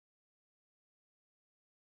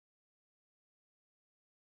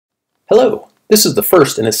Hello! This is the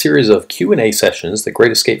first in a series of Q&A sessions that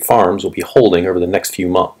Great Escape Farms will be holding over the next few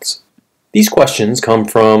months. These questions come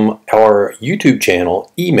from our YouTube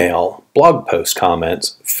channel, email, blog post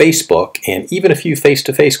comments, Facebook, and even a few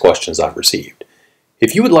face-to-face questions I've received.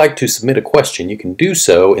 If you would like to submit a question, you can do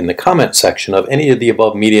so in the comment section of any of the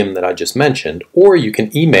above medium that I just mentioned, or you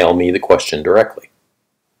can email me the question directly.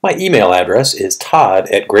 My email address is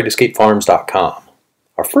todd@greatescapefarms.com.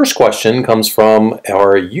 Our first question comes from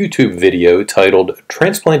our YouTube video titled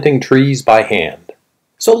Transplanting Trees by Hand.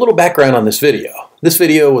 So a little background on this video. This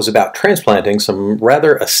video was about transplanting some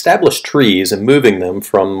rather established trees and moving them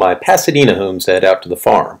from my Pasadena homestead out to the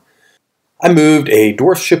farm. I moved a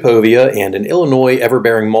dwarf Shipovia and an Illinois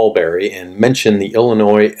everbearing mulberry and mentioned the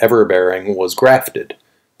Illinois everbearing was grafted.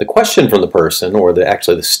 The question from the person, or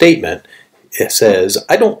actually the statement, it says,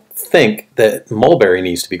 I don't think that mulberry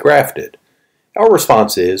needs to be grafted. Our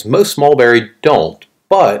response is, most mulberry don't,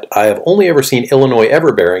 but I have only ever seen Illinois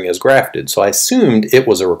everbearing as grafted, so I assumed it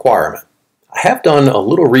was a requirement. I have done a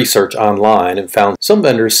little research online and found some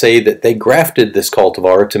vendors say that they grafted this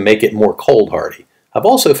cultivar to make it more cold hardy. I've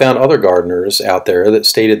also found other gardeners out there that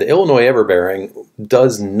stated the Illinois everbearing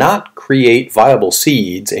does not create viable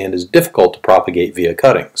seeds and is difficult to propagate via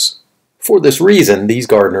cuttings. For this reason, these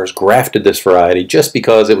gardeners grafted this variety just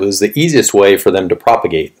because it was the easiest way for them to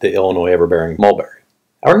propagate the Illinois everbearing mulberry.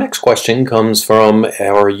 Our next question comes from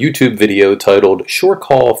our YouTube video titled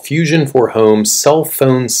SureCall Fusion for Home Cell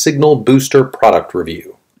Phone Signal Booster Product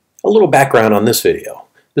Review. A little background on this video.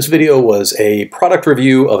 This video was a product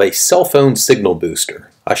review of a cell phone signal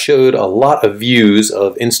booster. I showed a lot of views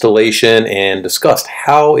of installation and discussed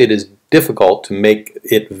how it is difficult to make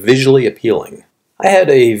it visually appealing. I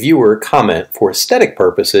had a viewer comment, for aesthetic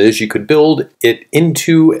purposes, you could build it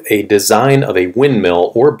into a design of a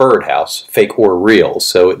windmill or birdhouse, fake or real,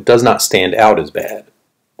 so it does not stand out as bad.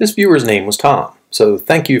 This viewer's name was Tom, so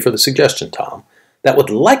thank you for the suggestion, Tom. That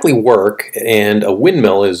would likely work, and a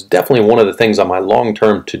windmill is definitely one of the things on my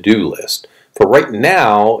long-term to-do list. For right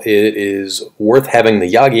now, it is worth having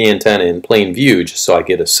the Yagi antenna in plain view just so I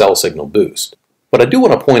get a cell signal boost. But I do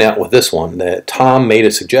want to point out with this one that Tom made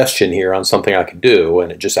a suggestion here on something I could do,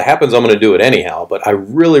 and it just so happens I'm going to do it anyhow, but I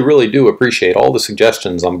really do appreciate all the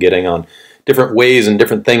suggestions I'm getting on different ways and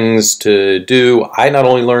different things to do. I not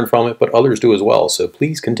only learn from it, but others do as well, so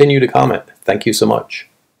please continue to comment. Thank you so much.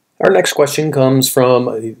 Our next question comes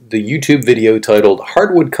from the YouTube video titled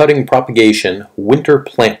Hardwood Cutting Propagation, Winter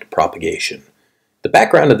Plant Propagation. The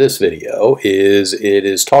background of this video is it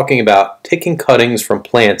is talking about taking cuttings from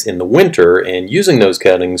plants in the winter and using those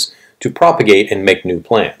cuttings to propagate and make new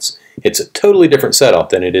plants. It's a totally different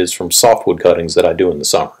setup than it is from softwood cuttings that I do in the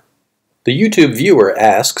summer. The YouTube viewer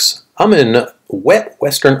asks, I'm in wet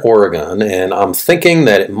western Oregon and I'm thinking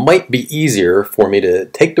that it might be easier for me to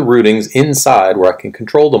take the rootings inside where I can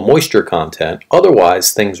control the moisture content,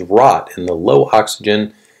 otherwise things rot in the low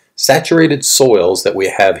oxygen saturated soils that we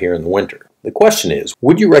have here in the winter. The question is,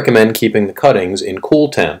 would you recommend keeping the cuttings in cool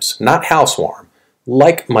temps, not house warm,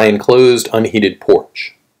 like my enclosed unheated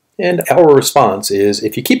porch? And our response is,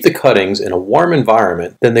 if you keep the cuttings in a warm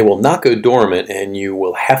environment, then they will not go dormant and you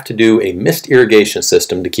will have to do a mist irrigation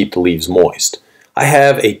system to keep the leaves moist. I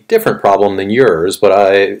have a different problem than yours, but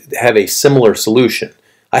I have a similar solution.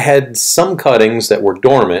 I had some cuttings that were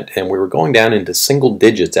dormant and we were going down into single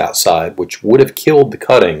digits outside, which would have killed the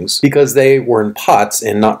cuttings because they were in pots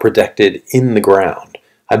and not protected in the ground.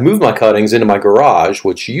 I moved my cuttings into my garage,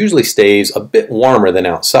 which usually stays a bit warmer than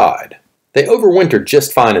outside. They overwintered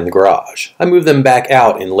just fine in the garage. I moved them back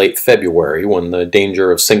out in late February when the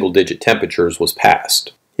danger of single digit temperatures was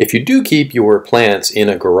past. If you do keep your plants in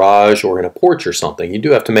a garage or in a porch or something, you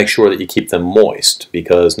do have to make sure that you keep them moist,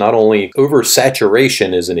 because not only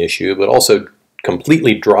oversaturation is an issue, but also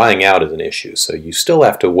completely drying out is an issue. So you still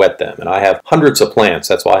have to wet them. And I have hundreds of plants.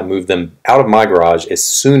 That's why I moved them out of my garage as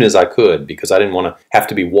soon as I could, because I didn't want to have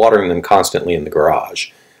to be watering them constantly in the garage.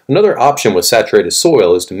 Another option with saturated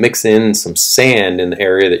soil is to mix in some sand in the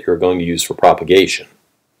area that you're going to use for propagation.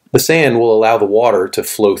 The sand will allow the water to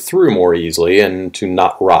flow through more easily and to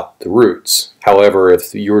not rot the roots. However,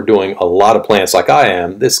 if you're doing a lot of plants like I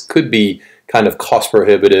am, this could be kind of cost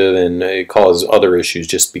prohibitive and cause other issues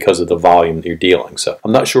just because of the volume that you're dealing. So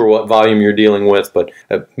I'm not sure what volume you're dealing with, but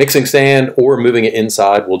mixing sand or moving it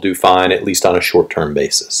inside will do fine, at least on a short-term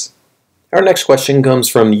basis. Our next question comes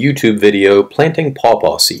from the YouTube video Planting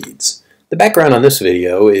Pawpaw Seeds. The background on this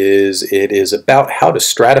video is it is about how to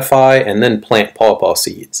stratify and then plant pawpaw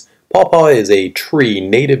seeds. Pawpaw is a tree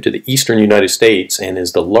native to the eastern United States and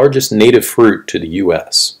is the largest native fruit to the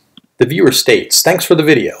U.S. The viewer states, thanks for the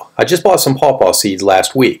video. I just bought some pawpaw seeds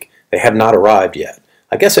last week. They have not arrived yet.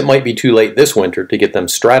 I guess it might be too late this winter to get them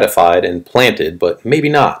stratified and planted, but maybe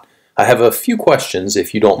not. I have a few questions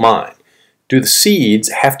if you don't mind. Do the seeds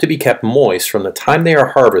have to be kept moist from the time they are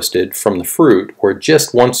harvested from the fruit, or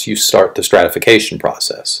just once you start the stratification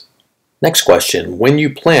process? Next question, when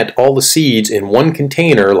you plant all the seeds in one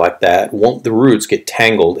container like that, won't the roots get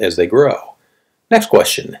tangled as they grow? Next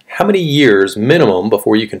question, how many years minimum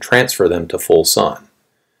before you can transfer them to full sun?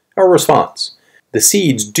 Our response, the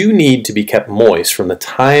seeds do need to be kept moist from the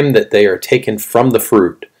time that they are taken from the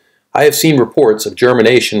fruit. I have seen reports of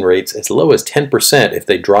germination rates as low as 10% if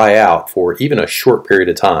they dry out for even a short period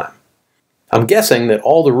of time. I'm guessing that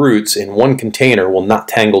all the roots in one container will not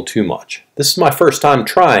tangle too much. This is my first time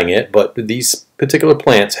trying it, but these particular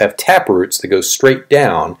plants have tap roots that go straight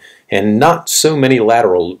down and not so many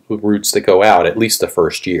lateral roots that go out, at least the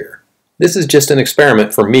first year. This is just an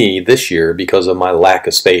experiment for me this year because of my lack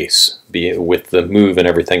of space, with the move and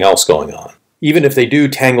everything else going on. Even if they do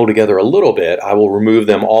tangle together a little bit, I will remove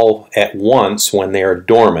them all at once when they are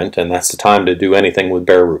dormant, and that's the time to do anything with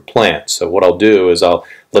bare root plants. So what I'll do is I'll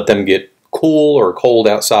let them get cool or cold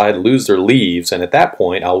outside, lose their leaves, and at that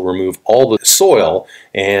point I'll remove all the soil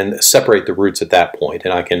and separate the roots at that point,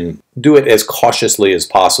 and I can do it as cautiously as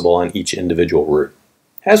possible on each individual root.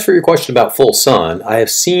 As for your question about full sun, I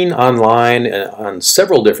have seen online on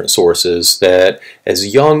several different sources that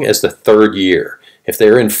as young as the 3rd year. If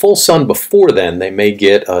they're in full sun before then, they may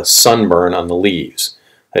get a sunburn on the leaves.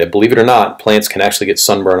 Believe it or not, plants can actually get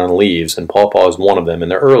sunburn on leaves, and pawpaw is one of them in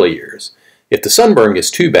their early years. If the sunburn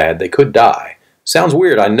gets too bad, they could die. Sounds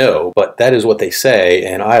weird, I know, but that is what they say,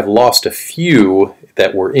 and I've lost a few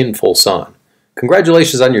that were in full sun.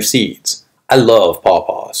 Congratulations on your seeds. I love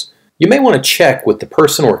pawpaws. You may want to check with the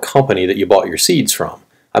person or company that you bought your seeds from.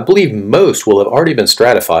 I believe most will have already been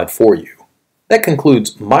stratified for you. That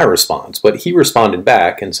concludes my response, but he responded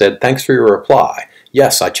back and said, thanks for your reply.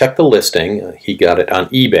 Yes, I checked the listing, he got it on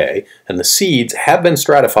eBay, and the seeds have been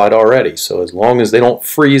stratified already, so as long as they don't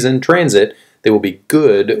freeze in transit, they will be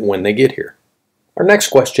good when they get here. Our next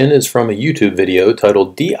question is from a YouTube video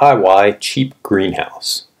titled DIY Cheap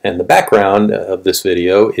Greenhouse. And the background of this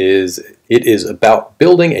video is it is about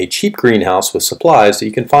building a cheap greenhouse with supplies that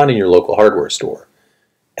you can find in your local hardware store.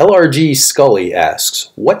 LRG Scully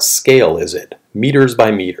asks, what scale is it? Meters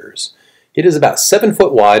by meters. It is about 7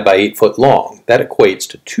 foot wide by 8 foot long. That equates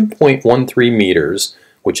to 2.13 meters,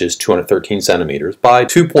 which is 213 centimeters, by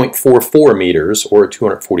 2.44 meters, or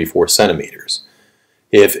 244 centimeters.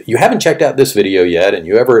 If you haven't checked out this video yet and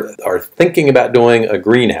you ever are thinking about doing a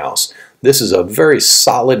greenhouse, this is a very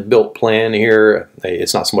solid built plan here.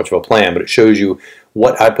 It's not so much of a plan, but it shows you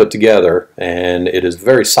what I put together, and it is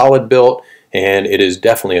very solid built, and it is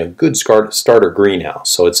definitely a good starter greenhouse.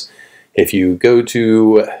 So if you go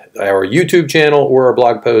to our YouTube channel or our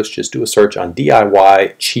blog post, just do a search on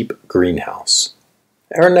DIY Cheap Greenhouse.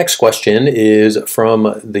 Our next question is from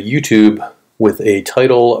the YouTube with a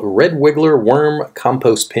title, Red Wiggler Worm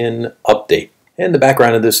Compost Pin Update. And the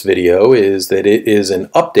background of this video is that it is an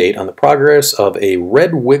update on the progress of a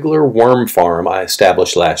Red Wiggler worm farm I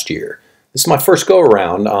established last year. This is my first go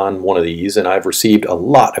around on one of these, and I've received a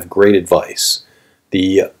lot of great advice.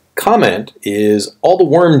 The comment is, all the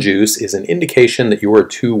worm juice is an indication that you are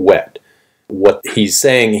too wet. What he's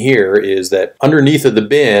saying here is that underneath of the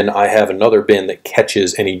bin, I have another bin that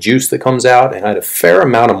catches any juice that comes out, and I had a fair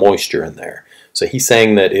amount of moisture in there. So he's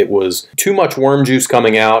saying that it was too much worm juice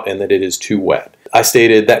coming out and that it is too wet. I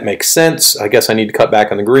stated, that makes sense. I guess I need to cut back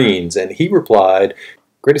on the greens. And he replied,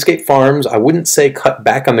 Great Escape Farms, I wouldn't say cut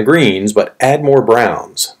back on the greens, but add more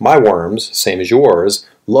browns. My worms, same as yours,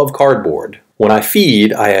 love cardboard. When I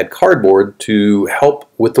feed, I add cardboard to help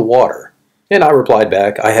with the water. And I replied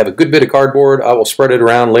back, I have a good bit of cardboard. I will spread it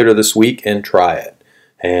around later this week and try it.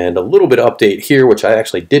 And a little bit of update here, which I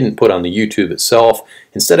actually didn't put on the YouTube itself.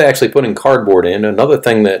 Instead of actually putting cardboard in, another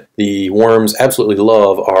thing that the worms absolutely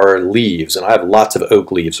love are leaves. And I have lots of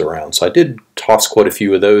oak leaves around. So I did toss quite a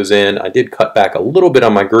few of those in. I did cut back a little bit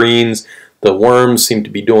on my greens. The worms seem to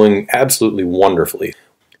be doing absolutely wonderfully.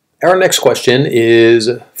 Our next question is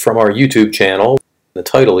from our YouTube channel. The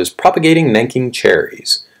title is Propagating Nanking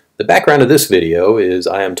Cherries. The background of this video is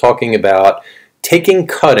I am talking about taking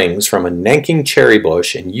cuttings from a Nanking cherry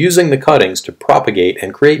bush and using the cuttings to propagate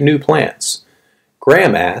and create new plants.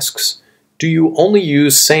 Graham asks, do you only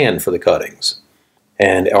use sand for the cuttings?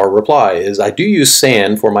 And our reply is, I do use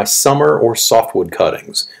sand for my summer or softwood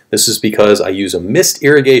cuttings. This is because I use a mist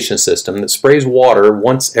irrigation system that sprays water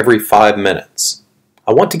once every 5 minutes.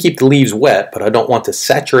 I want to keep the leaves wet, but I don't want to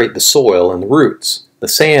saturate the soil and the roots. The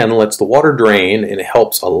sand lets the water drain and it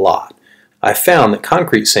helps a lot. I found that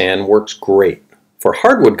concrete sand works great. For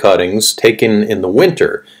hardwood cuttings taken in the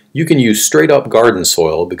winter, you can use straight up garden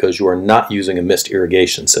soil because you are not using a mist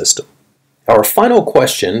irrigation system. Our final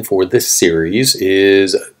question for this series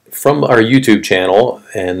is from our YouTube channel,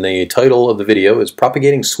 and the title of the video is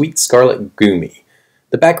Propagating Sweet Scarlet Goumi.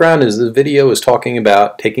 The background is the video is talking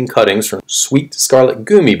about taking cuttings from sweet scarlet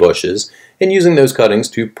goumi bushes and using those cuttings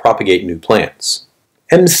to propagate new plants.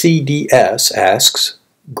 MCDS asks,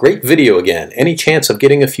 "Great video again. Any chance of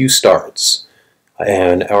getting a few starts?"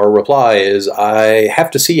 And our reply is, I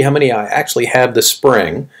have to see how many I actually have this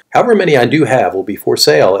spring. However many I do have will be for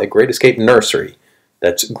sale at Great Escape Nursery.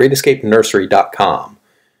 That's greatescapenursery.com.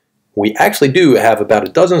 We actually do have about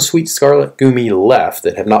a dozen sweet scarlet goumi left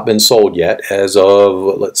that have not been sold yet as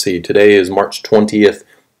of, let's see, today is March 20th,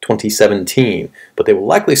 2017. But they will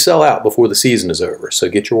likely sell out before the season is over, so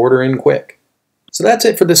get your order in quick. So that's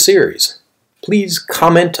it for this series. Please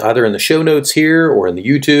comment either in the show notes here or in the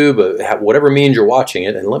YouTube, whatever means you're watching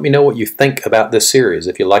it, and let me know what you think about this series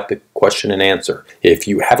if you like the question and answer. If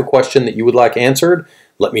you have a question that you would like answered,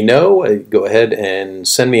 let me know. Go ahead and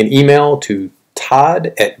send me an email to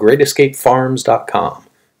todd@greatescapefarms.com.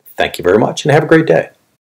 Thank you very much and have a great day.